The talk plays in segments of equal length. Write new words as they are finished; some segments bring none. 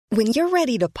When you're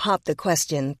ready to pop the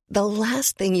question, the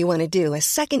last thing you want to do is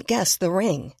second-guess the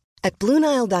ring. At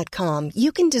BlueNile.com,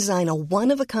 you can design a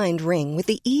one-of-a-kind ring with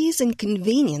the ease and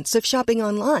convenience of shopping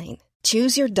online.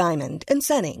 Choose your diamond and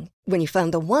setting. When you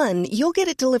find the one, you'll get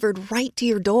it delivered right to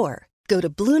your door. Go to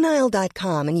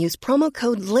BlueNile.com and use promo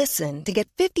code LISTEN to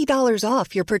get $50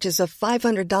 off your purchase of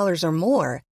 $500 or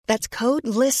more. That's code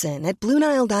LISTEN at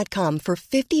BlueNile.com for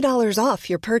 $50 off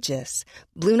your purchase.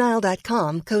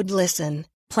 BlueNile.com, code LISTEN.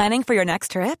 Planning for your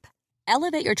next trip?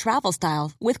 Elevate your travel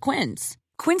style with Quince.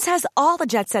 Quince has all the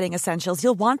jet-setting essentials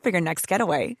you'll want for your next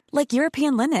getaway, like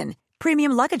European linen,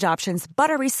 premium luggage options,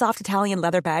 buttery soft Italian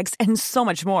leather bags, and so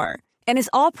much more. And is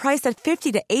all priced at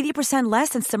 50 to 80% less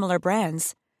than similar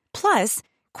brands. Plus,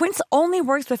 Quince only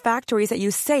works with factories that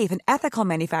use safe and ethical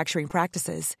manufacturing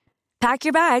practices. Pack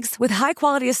your bags with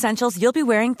high-quality essentials you'll be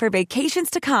wearing for vacations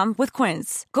to come with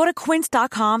Quince. Go to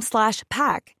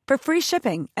quince.com/pack for free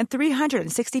shipping and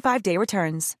 365-day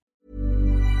returns.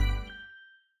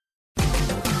 Here's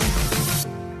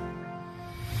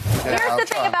the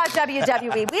thing about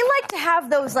WWE. We like to have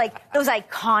those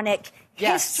iconic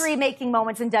history-making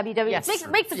moments in WWE. Yes. It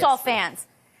makes us all fans.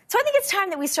 So I think it's time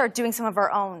that we start doing some of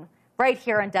our own right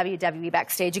here on WWE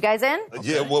Backstage. You guys in?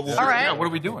 Yeah, all right. Yeah, what are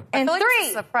we doing? And I feel like this 3,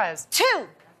 is a surprise. 2,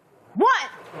 1.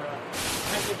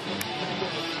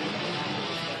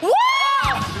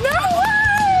 Whoa! No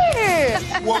way!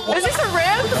 Is this a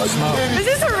ramp? Is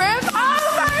this a ramp? Oh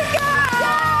my God!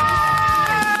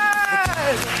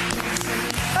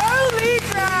 Holy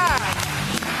crap!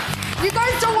 You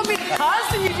guys don't want me to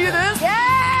cuss and you do this?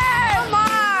 Yeah! Come on!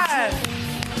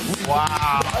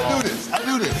 Wow. I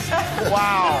knew this.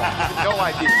 Wow. No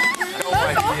idea.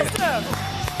 That's awesome.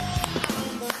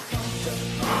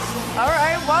 All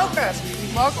right, welcome.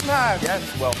 Welcome home.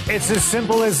 Yes, well. It's as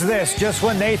simple as this. Just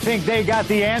when they think they got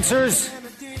the answers,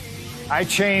 I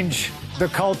change the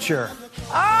culture.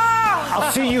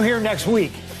 I'll see you here next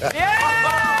week.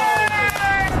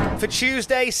 For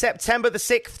Tuesday, September the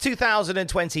 6th,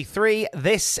 2023,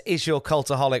 this is your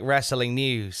Cultaholic Wrestling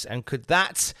News. And could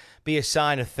that be a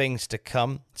sign of things to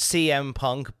come? CM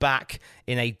Punk back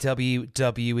in a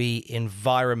WWE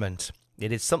environment.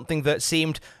 It is something that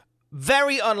seemed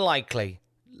very unlikely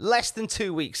less than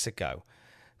 2 weeks ago.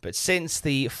 But since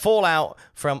the fallout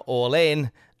from All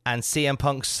In and CM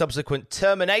Punk's subsequent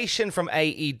termination from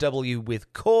AEW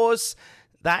with cause,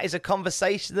 that is a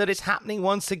conversation that is happening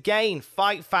once again.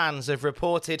 Fight fans have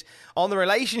reported on the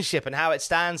relationship and how it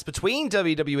stands between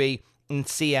WWE and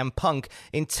CM Punk.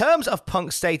 In terms of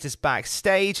Punk's status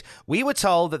backstage, we were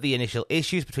told that the initial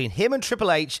issues between him and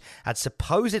Triple H had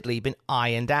supposedly been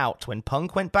ironed out when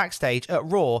Punk went backstage at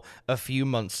Raw a few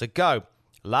months ago.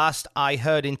 Last I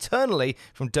heard internally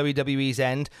from WWE's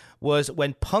end was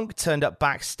when Punk turned up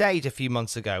backstage a few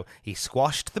months ago. He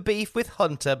squashed the beef with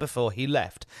Hunter before he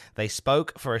left. They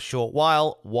spoke for a short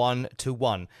while,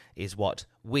 1-to-1, is what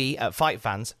we at Fight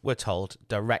Fans were told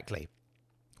directly.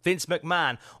 Vince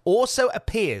McMahon also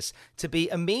appears to be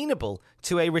amenable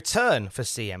to a return for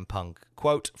CM Punk.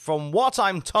 Quote, "From what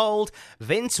I'm told,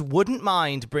 Vince wouldn't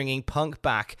mind bringing Punk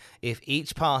back if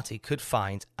each party could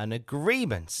find an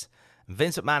agreement."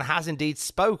 Vince McMahon has indeed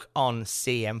spoke on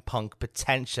CM Punk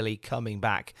potentially coming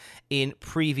back in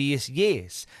previous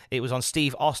years. It was on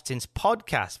Steve Austin's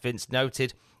podcast. Vince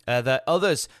noted that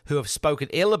others who have spoken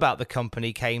ill about the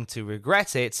company came to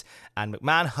regret it, and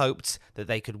McMahon hoped that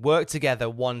they could work together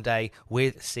one day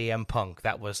with CM Punk.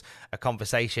 That was a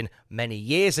conversation many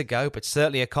years ago, but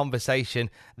certainly a conversation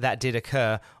that did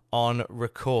occur on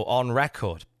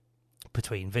record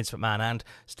between Vince McMahon and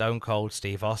Stone Cold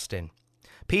Steve Austin.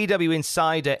 PW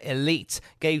Insider Elite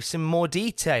gave some more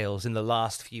details in the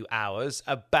last few hours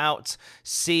about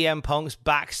CM Punk's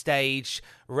backstage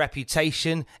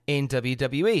reputation in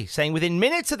WWE, saying within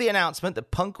minutes of the announcement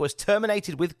that Punk was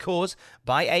terminated with cause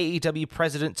by AEW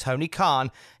President Tony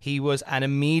Khan, he was an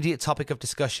immediate topic of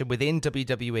discussion within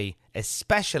WWE,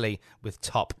 especially with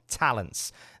top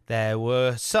talents. There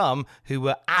were some who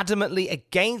were adamantly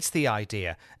against the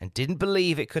idea and didn't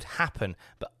believe it could happen,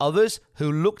 but others who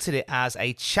looked at it as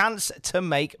a chance to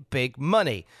make big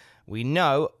money. We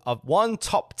know of one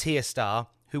top-tier star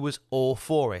who was all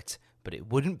for it, but it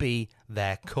wouldn't be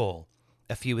their call.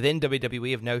 A few within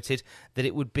WWE have noted that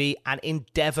it would be an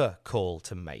Endeavor call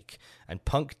to make, and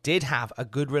Punk did have a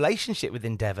good relationship with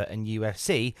Endeavor and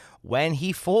UFC when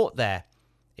he fought there.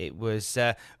 It was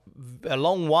a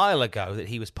long while ago that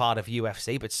he was part of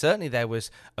UFC, but certainly there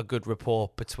was a good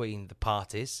rapport between the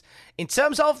parties. In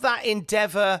terms of that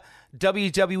Endeavor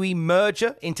WWE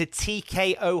merger into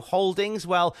TKO Holdings,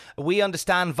 well, we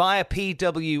understand via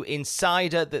PW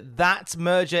Insider that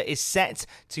merger is set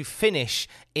to finish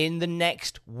in the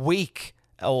next week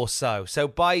or so. So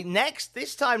by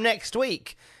this time next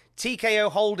week,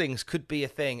 TKO Holdings could be a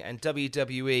thing, and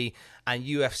WWE and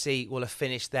UFC will have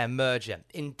finished their merger.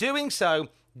 In doing so,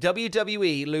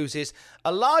 WWE loses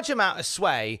a large amount of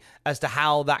sway as to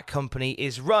how that company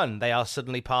is run. They are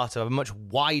suddenly part of a much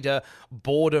wider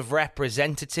board of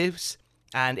representatives,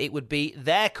 and it would be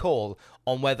their call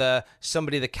on whether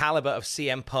somebody the caliber of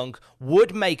CM Punk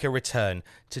would make a return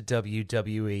to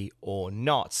WWE or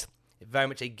not. Very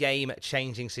much a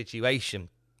game-changing situation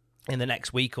in the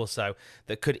next week or so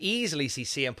that could easily see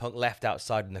CM Punk left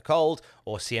outside in the cold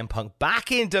or CM Punk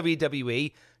back in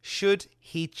WWE should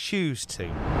he choose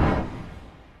to.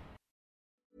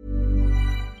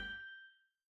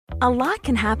 A lot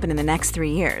can happen in the next 3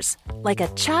 years. Like a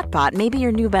chatbot may be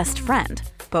your new best friend.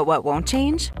 But what won't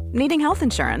change? Needing health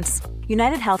insurance.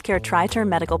 United Healthcare Tri-Term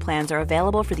Medical Plans are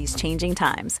available for these changing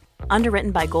times.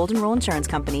 Underwritten by Golden Rule Insurance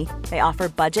Company, they offer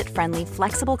budget-friendly,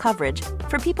 flexible coverage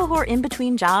for people who are in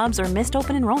between jobs or missed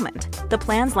open enrollment. The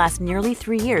plans last nearly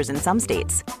 3 years in some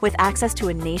states, with access to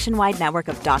a nationwide network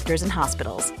of doctors and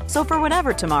hospitals. So for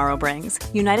whatever tomorrow brings,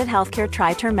 United Healthcare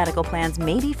Tri-Term Medical Plans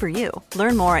may be for you.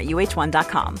 Learn more at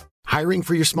uh1.com. Hiring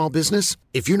for your small business?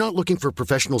 If you're not looking for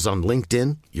professionals on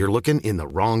LinkedIn, you're looking in the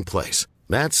wrong place.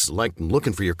 That's like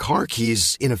looking for your car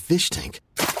keys in a fish tank.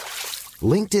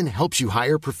 LinkedIn helps you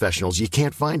hire professionals you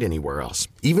can't find anywhere else,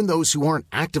 even those who aren't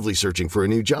actively searching for a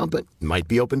new job but might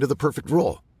be open to the perfect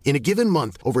role. In a given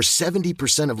month, over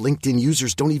 70% of LinkedIn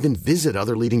users don't even visit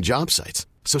other leading job sites.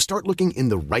 So start looking in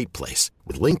the right place.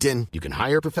 With LinkedIn, you can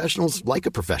hire professionals like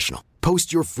a professional.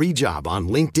 Post your free job on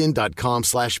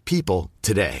linkedin.com/people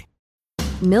today.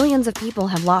 Millions of people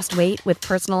have lost weight with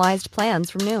personalized plans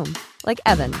from Noom. Like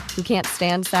Evan, who can't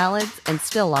stand salads and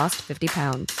still lost 50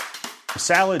 pounds.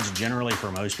 Salads generally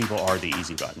for most people are the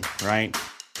easy button, right?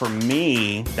 For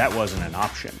me, that wasn't an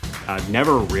option. I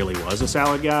never really was a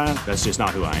salad guy. That's just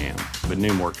not who I am. But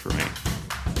Noom worked for me.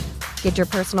 Get your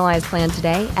personalized plan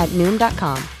today at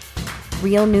Noom.com.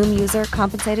 Real Noom user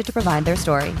compensated to provide their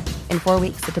story. In 4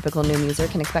 weeks, the typical Noom user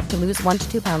can expect to lose 1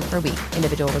 to 2 pounds per week.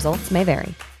 Individual results may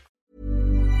vary.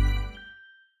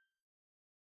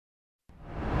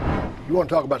 You want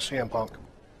to talk about CM Punk?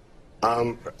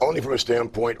 Only from a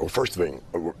standpoint, or first thing,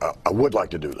 I would like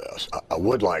to do this. I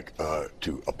would like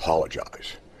to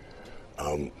apologize.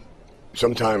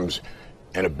 Sometimes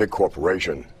in a big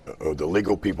corporation, the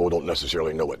legal people don't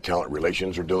necessarily know what talent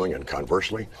relations are doing, and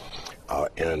conversely.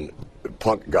 And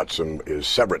Punk got his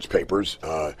severance papers,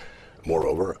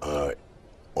 moreover,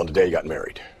 on the day he got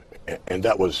married. And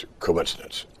that was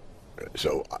coincidence.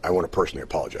 So I want to personally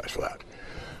apologize for that.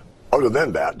 Other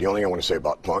than that, the only thing I want to say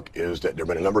about Punk is that there have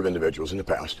been a number of individuals in the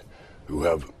past who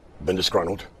have been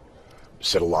disgruntled,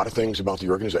 said a lot of things about the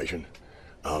organization,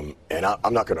 and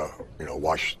I'm not going to,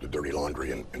 wash the dirty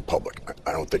laundry in public.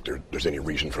 I don't think there's any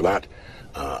reason for that.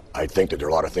 I think that there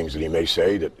are a lot of things that he may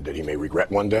say that he may regret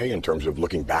one day in terms of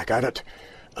looking back at it.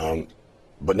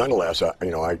 But nonetheless,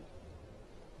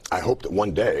 I hope that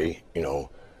one day,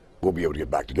 we'll be able to get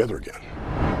back together again.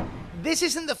 This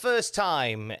isn't the first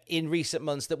time in recent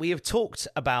months that we have talked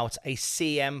about a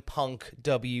CM Punk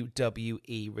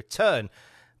WWE return.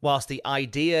 Whilst the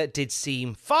idea did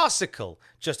seem farcical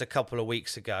just a couple of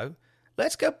weeks ago,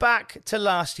 let's go back to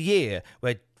last year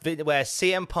where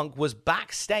CM Punk was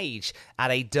backstage at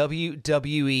a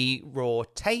WWE Raw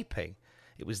taping.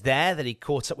 It was there that he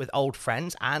caught up with old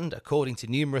friends and, according to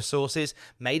numerous sources,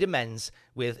 made amends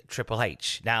with Triple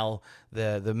H. Now,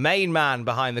 the main man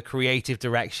behind the creative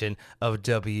direction of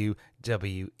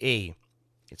WWE.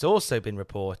 It's also been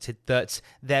reported that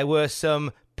there were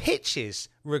some pitches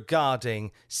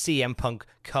regarding CM Punk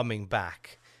coming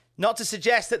back. Not to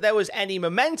suggest that there was any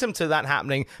momentum to that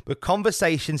happening, but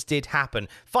conversations did happen.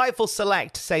 Fightful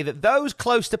Select say that those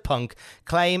close to Punk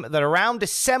claim that around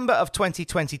December of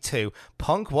 2022,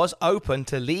 Punk was open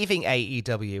to leaving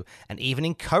AEW and even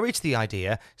encouraged the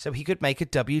idea so he could make a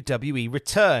WWE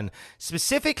return.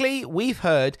 Specifically, we've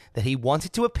heard that he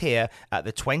wanted to appear at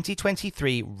the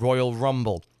 2023 Royal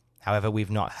Rumble. However,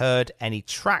 we've not heard any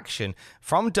traction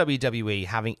from WWE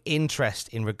having interest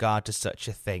in regard to such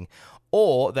a thing,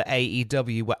 or that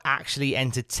AEW were actually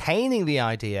entertaining the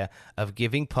idea of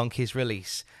giving Punk his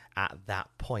release at that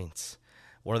point.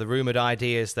 One of the rumoured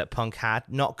ideas that Punk had,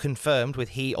 not confirmed with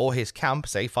he or his camp,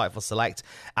 say Fightful Select,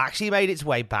 actually made its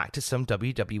way back to some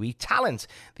WWE talent.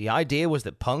 The idea was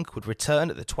that Punk would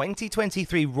return at the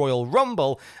 2023 Royal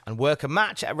Rumble and work a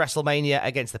match at WrestleMania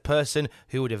against the person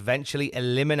who would eventually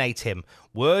eliminate him.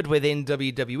 Word within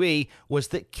WWE was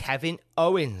that Kevin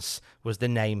Owens was the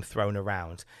name thrown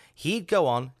around. He'd go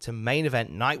on to main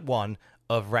event night 1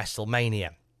 of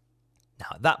WrestleMania.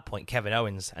 Now, at that point, Kevin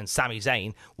Owens and Sami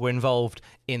Zayn were involved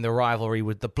in the rivalry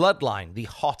with the Bloodline, the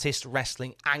hottest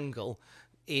wrestling angle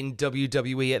in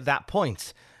WWE at that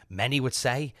point. Many would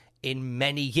say in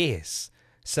many years.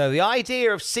 So the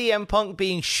idea of CM Punk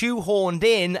being shoehorned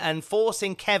in and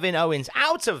forcing Kevin Owens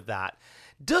out of that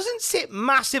doesn't sit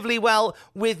massively well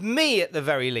with me, at the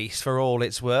very least, for all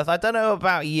it's worth. I don't know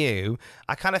about you.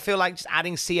 I kind of feel like just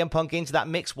adding CM Punk into that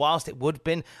mix, whilst it would have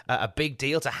been a big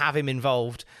deal to have him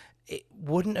involved, it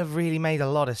wouldn't have really made a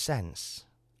lot of sense.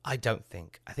 I don't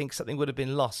think. I think something would have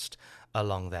been lost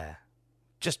along there.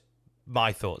 Just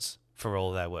my thoughts, for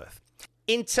all they're worth.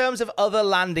 In terms of other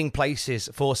landing places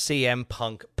for CM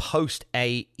Punk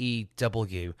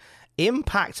post-AEW,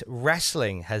 Impact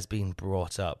Wrestling has been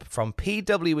brought up from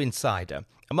PW Insider.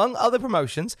 Among other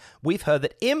promotions, we've heard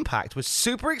that Impact was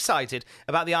super excited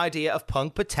about the idea of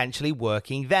Punk potentially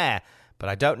working there. But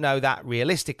I don't know that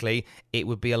realistically it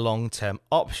would be a long-term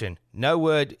option. No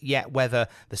word yet whether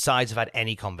the sides have had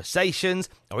any conversations,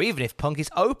 or even if Punk is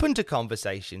open to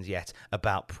conversations yet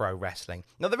about pro wrestling.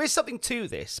 Now, there is something to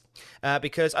this,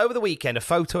 because over the weekend a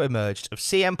photo emerged of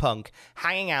CM Punk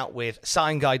hanging out with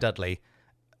Sign Guy Dudley,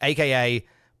 a.k.a.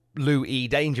 Lou E.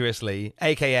 Dangerously,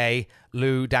 a.k.a.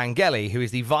 Lou Dangeli, who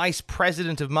is the Vice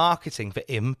President of Marketing for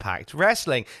Impact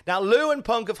Wrestling. Now, Lou and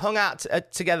Punk have hung out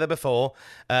together before.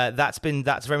 That's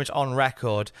very much on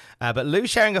record. But Lou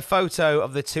sharing a photo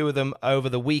of the two of them over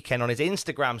the weekend on his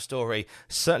Instagram story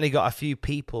certainly got a few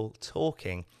people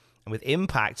talking. And with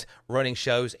Impact running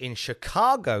shows in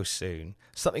Chicago soon,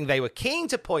 something they were keen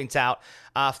to point out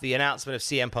after the announcement of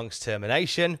CM Punk's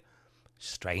termination,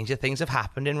 stranger things have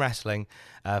happened in wrestling.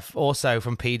 Also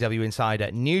from PW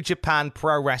Insider, New Japan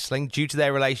Pro Wrestling, due to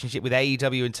their relationship with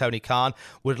AEW and Tony Khan,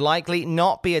 would likely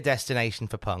not be a destination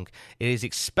for Punk. It is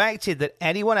expected that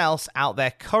anyone else out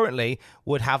there currently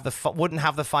wouldn't have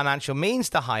the financial means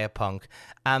to hire Punk,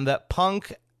 and that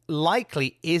Punk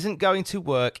likely isn't going to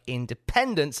work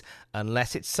independent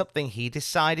unless it's something he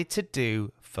decided to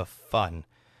do for fun.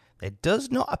 There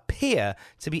does not appear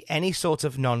to be any sort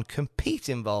of non-compete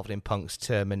involved in Punk's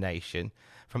termination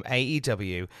from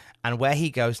AEW, and where he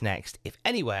goes next, if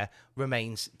anywhere,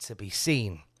 remains to be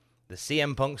seen. The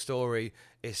CM Punk story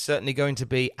is certainly going to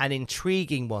be an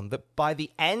intriguing one that by the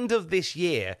end of this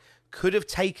year could have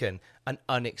taken an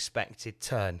unexpected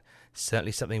turn.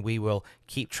 Certainly something we will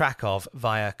keep track of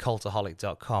via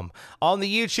cultaholic.com. On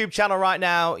the YouTube channel right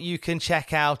now, you can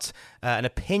check out an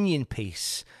opinion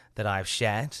piece that I've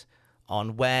shared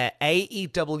on where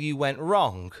AEW went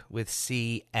wrong with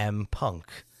CM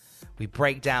Punk. We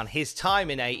break down his time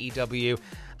in AEW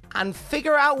and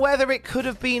figure out whether it could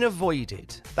have been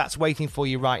avoided. That's waiting for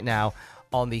you right now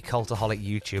on the Cultaholic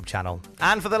YouTube channel.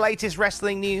 And for the latest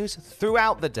wrestling news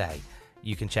throughout the day,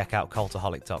 you can check out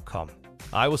cultaholic.com.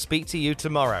 I will speak to you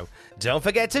tomorrow. Don't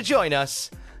forget to join us.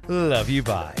 Love you,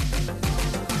 bye.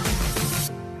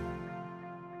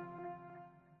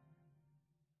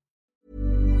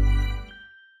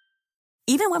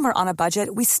 Even when we're on a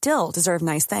budget, we still deserve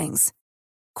nice things.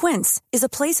 Quince is a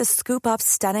place to scoop up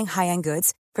stunning high-end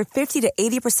goods for 50 to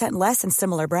 80% less than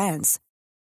similar brands.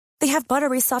 They have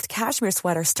buttery soft cashmere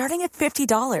sweaters starting at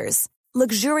 $50,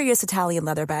 luxurious Italian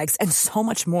leather bags, and so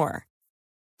much more.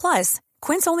 Plus,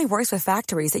 Quince only works with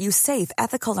factories that use safe,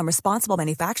 ethical, and responsible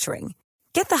manufacturing.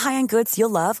 Get the high-end goods you'll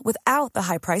love without the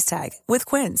high price tag with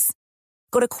Quince.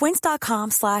 Go to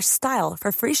quince.com/style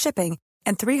for free shipping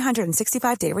and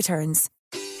 365-day returns.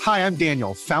 Hi, I'm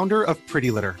Daniel, founder of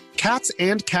Pretty Litter. Cats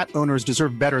and cat owners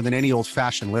deserve better than any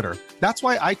old-fashioned litter. That's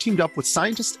why I teamed up with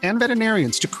scientists and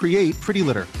veterinarians to create Pretty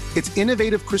Litter. Its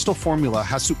innovative crystal formula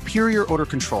has superior odor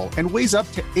control and weighs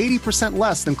up to 80%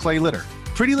 less than clay litter.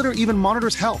 Pretty Litter even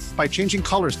monitors health by changing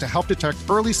colors to help detect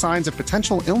early signs of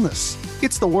potential illness.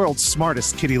 It's the world's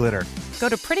smartest kitty litter. Go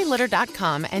to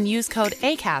prettylitter.com and use code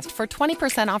ACAST for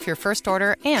 20% off your first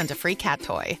order and a free cat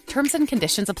toy. Terms and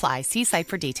conditions apply. See site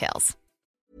for details.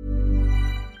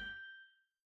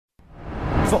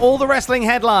 For all the wrestling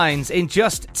headlines in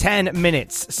just 10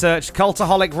 minutes, search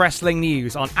Cultaholic Wrestling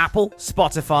News on Apple,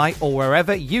 Spotify, or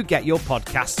wherever you get your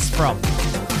podcasts from.